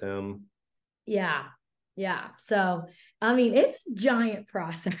 meet them. Yeah, yeah. So I mean, it's a giant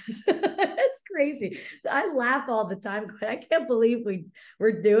process. It's crazy. I laugh all the time going, I can't believe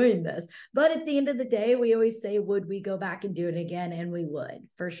we're doing this, but at the end of the day we always say, would we go back and do it again? And we would,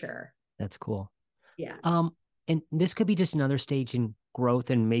 for sure. That's cool. Yeah. And this could be just another stage in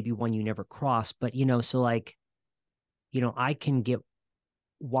growth and maybe one you never cross, but so like, I can get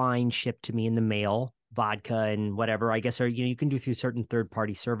wine shipped to me in the mail, vodka and whatever, I guess, or you can do through certain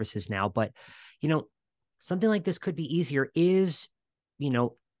third-party services now, but you know, something like this could be easier. Is,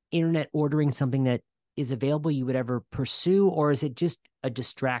 internet ordering something that is available you would ever pursue, or is it just a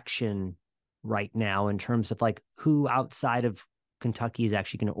distraction right now in terms of like who outside of Kentucky is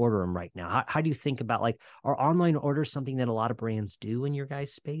actually going to order them right now? How do you think about like, are online orders something that a lot of brands do in your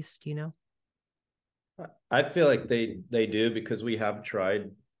guys' space? Do you know? I feel like they do because we have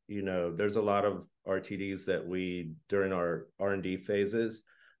tried, there's a lot of RTDs that we during our R&D phases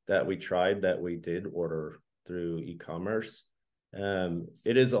that we tried that we did order through e-commerce.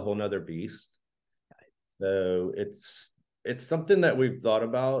 It is a whole nother beast. So it's something that we've thought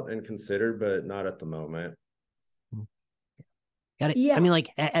about and considered, but not at the moment. Got it. I Yeah. mean, like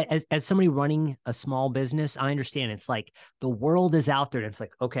as somebody running a small business, I understand it's like the world is out there and it's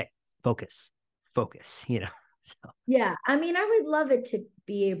like, okay, focus. So Yeah, I mean, I would love it to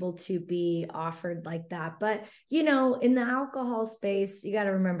be able to be offered like that. But, in the alcohol space, you got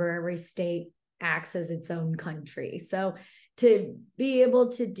to remember every state acts as its own country. So to be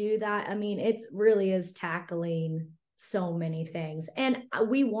able to do that, I mean, it really is tackling so many things. And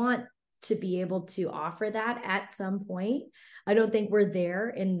we want to be able to offer that at some point. I don't think we're there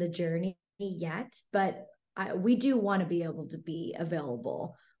in the journey yet, but we do want to be able to be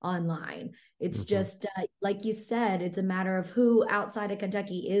available online. It's just like you said, it's a matter of who outside of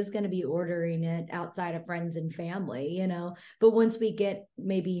Kentucky is going to be ordering it outside of friends and family. But once we get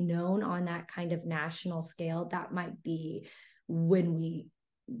maybe known on that kind of national scale, that might be when we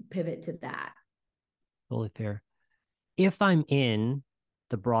pivot to that. totally fair. If I'm in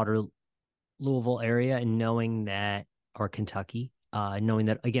the broader Louisville area and knowing that, or Kentucky, knowing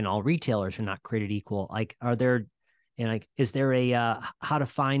that again, all retailers are not created equal, like, are there, and like, is there a how to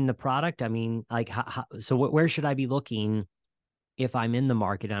find the product? I mean, like, so where should I be looking if I'm in the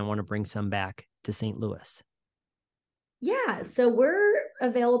market and I want to bring some back to St. Louis? Yeah, so we're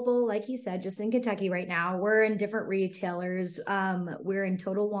available, like you said, just in Kentucky right now. We're in different retailers. We're in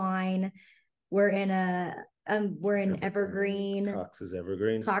Total Wine. We're in Evergreen. Cox's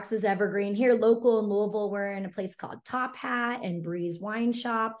Evergreen. Cox's Evergreen. Here, local in Louisville, we're in a place called Top Hat and Breeze Wine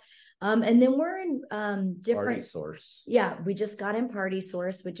Shop. And then we're in different Party Source. Yeah, we just got in Party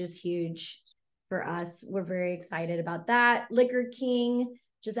Source, which is huge for us. We're very excited about that. Liquor King,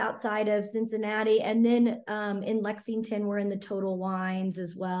 just outside of Cincinnati. And then in Lexington, we're in the Total Wines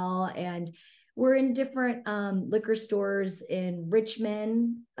as well. And we're in different liquor stores in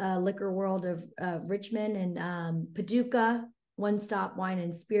Richmond, Liquor World of Richmond, and Paducah, One Stop Wine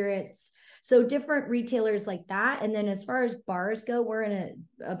and Spirits. So different retailers like that. And then as far as bars go, we're in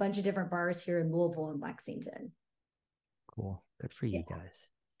a bunch of different bars here in Louisville and Lexington. Cool. Good for you guys.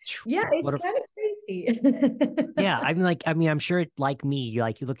 Yeah, What it's a, kind of crazy. yeah, I'm sure it, like me, you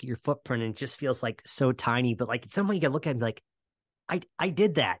look at your footprint and it just feels like so tiny, but like at some point you gotta look at it and be like, I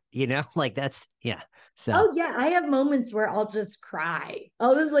did that, like that's, yeah. So, Oh yeah, I have moments where I'll just cry.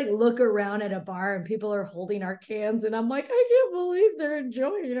 I'll just like look around at a bar and people are holding our cans, and I'm like, I can't believe they're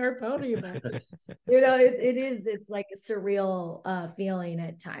enjoying our Ponyboy. It's like a surreal feeling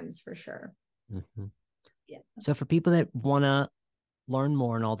at times for sure. mhm. Yeah. So for people that want to learn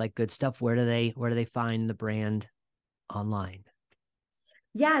more and all that good stuff, where do they find the brand online?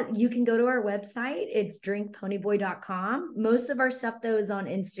 Yeah, you can go to our website. It's drinkponyboy.com. Most of our stuff though is on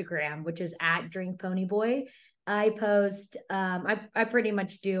Instagram, which is at drinkponyboy. I post I pretty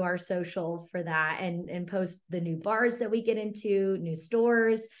much do our social for that and post the new bars that we get into, new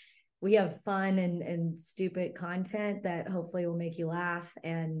stores. We have fun and stupid content that hopefully will make you laugh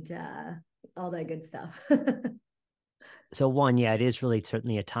and all that good stuff. So one, yeah, it is really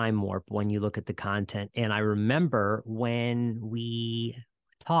certainly a time warp when you look at the content. And I remember when we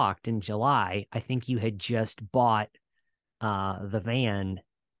talked in July, I think you had just bought the van,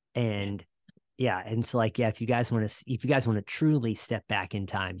 and yeah, and so like, yeah, if you guys want to truly step back in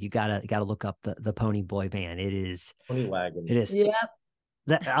time, you gotta look up the Pony Boy van. Pony wagon. It is Yeah.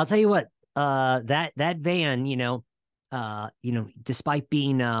 that I'll tell you what, that van, despite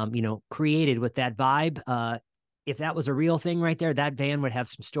being created with that vibe, if that was a real thing right there, that van would have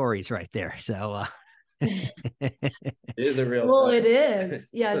some stories right there. So It is a real Well, thing. it is.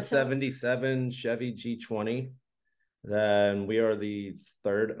 Yeah. It's a 77 Chevy G20. Then we are the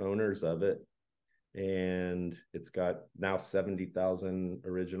third owners of it. And it's got now 70,000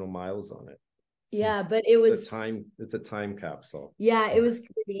 original miles on it. Yeah, but it was It's a time capsule. yeah, it was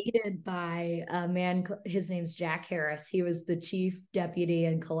created by a man. His name's Jack Harris. He was the chief deputy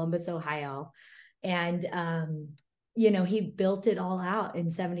in Columbus, Ohio. And, he built it all out in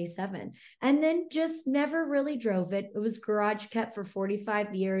 77 and then just never really drove it. It was garage kept for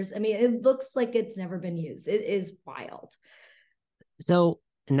 45 years. I mean, it looks like it's never been used. It is wild. So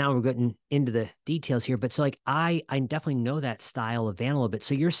now we're getting into the details here, but so like I definitely know that style of van a little bit.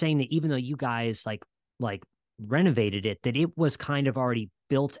 So you're saying that even though you guys like renovated it, that it was kind of already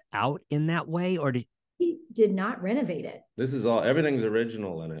built out in that way, or He did not renovate it. Everything's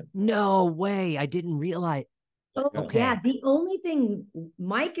original in it. no way? I didn't realize. Oh, Okay. yeah. The only thing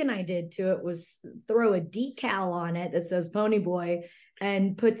Mike and I did to it was throw a decal on it that says Ponyboy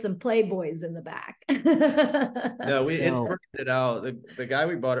and put some Playboys in the back. No, it's So branded out. The guy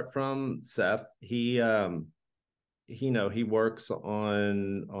we bought it from, Seth, he works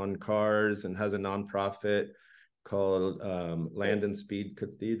on cars and has a nonprofit called Land and Speed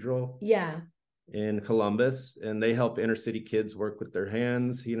Cathedral Yeah. in Columbus, and they help inner city kids work with their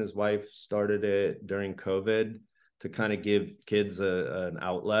hands. He and his wife started it during COVID to kind of give kids an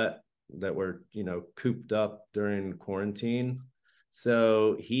outlet that were cooped up during quarantine.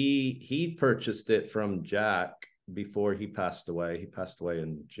 So he purchased it from Jack before he passed away. He passed away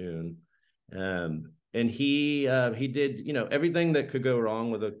in June. And he did everything that could go wrong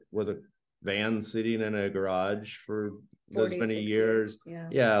with a van sitting in a garage for those many years.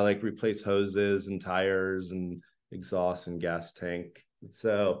 Yeah, like replace hoses and tires and exhaust and gas tank.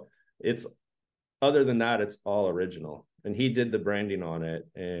 So it's other than that, it's all original. And he did the branding on it,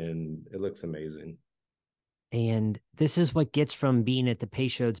 and it looks amazing. And this is what gets from being at the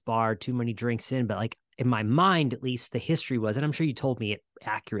Peychaud's bar too many drinks in, but like in my mind, at least the history was, and I'm sure you told me it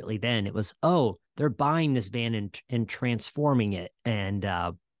accurately then, it was, oh, they're buying this van and transforming it. And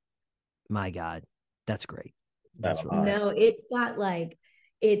my God, that's great. That's really No, it's got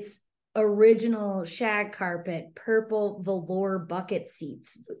it's original shag carpet, purple velour bucket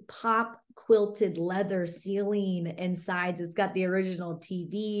seats, pop quilted leather ceiling and sides. It's got the original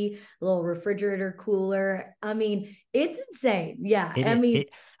TV, little refrigerator cooler. I mean, it's insane. Yeah.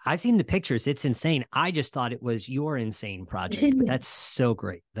 I've seen the pictures. It's insane. I just thought it was your insane project, but that's so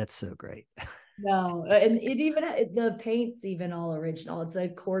great. That's so great. No, and the paint's even all original. It's a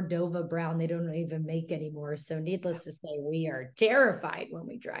Cordova brown. They don't even make anymore. So needless to say, we are terrified when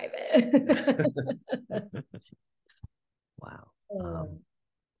we drive it. Wow.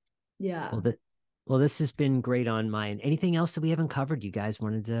 Yeah. Well, this has been great on mine. Anything else that we haven't covered you guys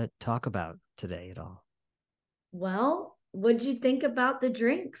wanted to talk about today at all? Well, what'd you think about the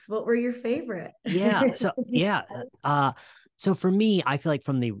drinks? What were your favorite? Yeah. So yeah. So for me, I feel like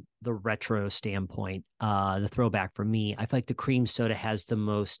from the retro standpoint, the throwback for me, I feel like the cream soda has the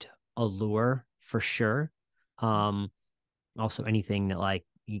most allure for sure. Also anything that like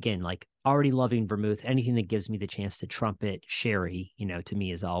again, like already loving vermouth, anything that gives me the chance to trumpet sherry, to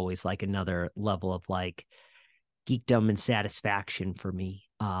me is always like another level of like geekdom and satisfaction for me.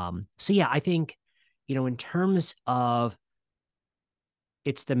 So yeah, I think, in terms of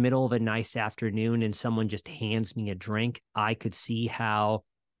it's the middle of a nice afternoon and someone just hands me a drink, I could see how,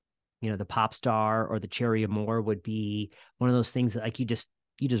 the Pop Star or the Cherry Amore would be one of those things that like you just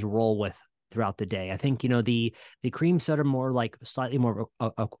roll with throughout the day. I think, the cream soda more like slightly more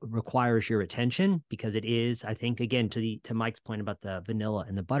requires your attention because it is, I think, again, to Mike's point about the vanilla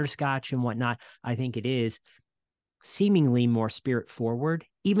and the butterscotch and whatnot, I think it is seemingly more spirit forward,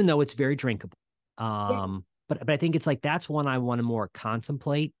 even though it's very drinkable. But I think it's like, that's one I want to more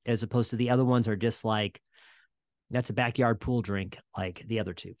contemplate as opposed to the other ones are just like, that's a backyard pool drink, like the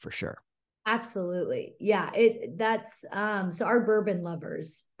other two for sure. Absolutely. Yeah. That's so our bourbon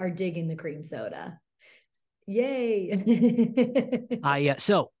lovers are digging the cream soda. Yay.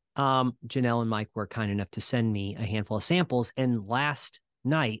 Janell and Mike were kind enough to send me a handful of samples. And last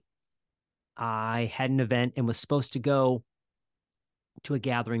night I had an event and was supposed to go to a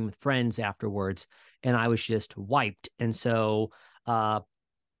gathering with friends afterwards, and I was just wiped. And so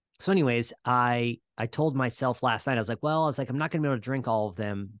anyways, I told myself last night, I was like, I'm not going to be able to drink all of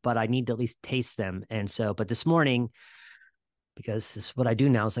them, but I need to at least taste them. And so, but this morning, because this is what I do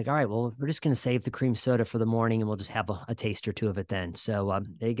now, it's like, all right, well, we're just going to save the cream soda for the morning and we'll just have a taste or two of it then. So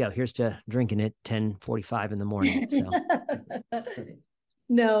there you go. Here's to drinking it 10:45 in the morning. So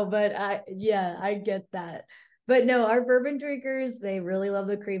no, but I get that. But no, our bourbon drinkers, they really love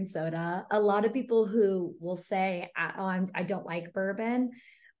the cream soda. A lot of people who will say, I don't like bourbon,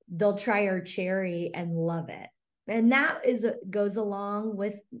 they'll try our cherry and love it. And that goes along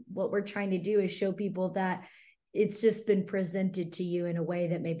with what we're trying to do, is show people that it's just been presented to you in a way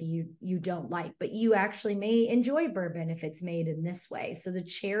that maybe you don't like, but you actually may enjoy bourbon if it's made in this way. So the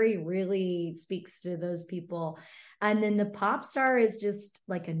cherry really speaks to those people. And then the Pop Star is just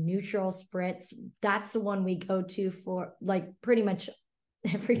like a neutral spritz. That's the one we go to for like pretty much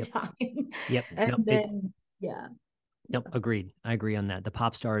every time. Yep. And Nope. Agreed. I agree on that. The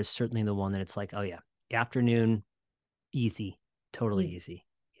Pop Star is certainly the one that it's like, oh yeah, afternoon, easy, totally easy.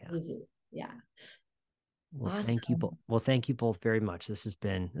 Yeah. Easy. Yeah. Well, awesome. Thank you both. Well, thank you both very much. This has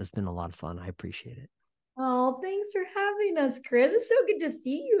been a lot of fun. I appreciate it. Oh, thanks for having us, Chris. It's so good to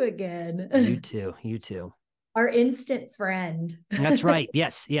see you again. You too. You too. Our instant friend. That's right.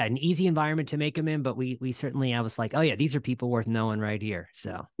 Yes. Yeah. An easy environment to make them in, but we certainly, I was like, oh yeah, these are people worth knowing right here.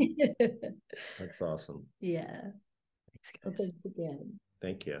 So that's awesome. Yeah. Thanks, guys. Well, thanks again.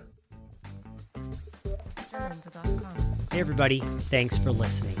 Thank you. Hey everybody. Thanks for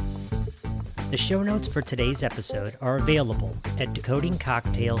listening. The show notes for today's episode are available at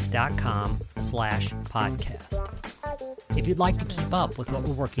decodingcocktails.com/podcast. If you'd like to keep up with what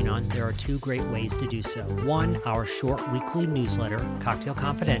we're working on, there are two great ways to do so. One, our short weekly newsletter, Cocktail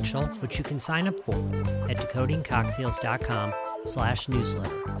Confidential, which you can sign up for at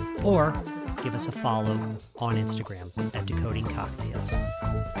decodingcocktails.com/newsletter, or give us a follow on Instagram at Decoding Cocktails.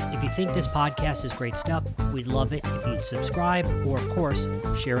 If you think this podcast is great stuff, we'd love it if you'd subscribe or, of course,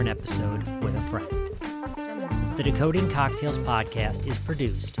 share an episode with a friend. The Decoding Cocktails podcast is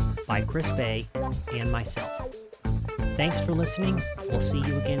produced by Chris Bay and myself. Thanks for listening. We'll see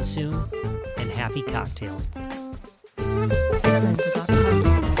you again soon, and happy cocktailing.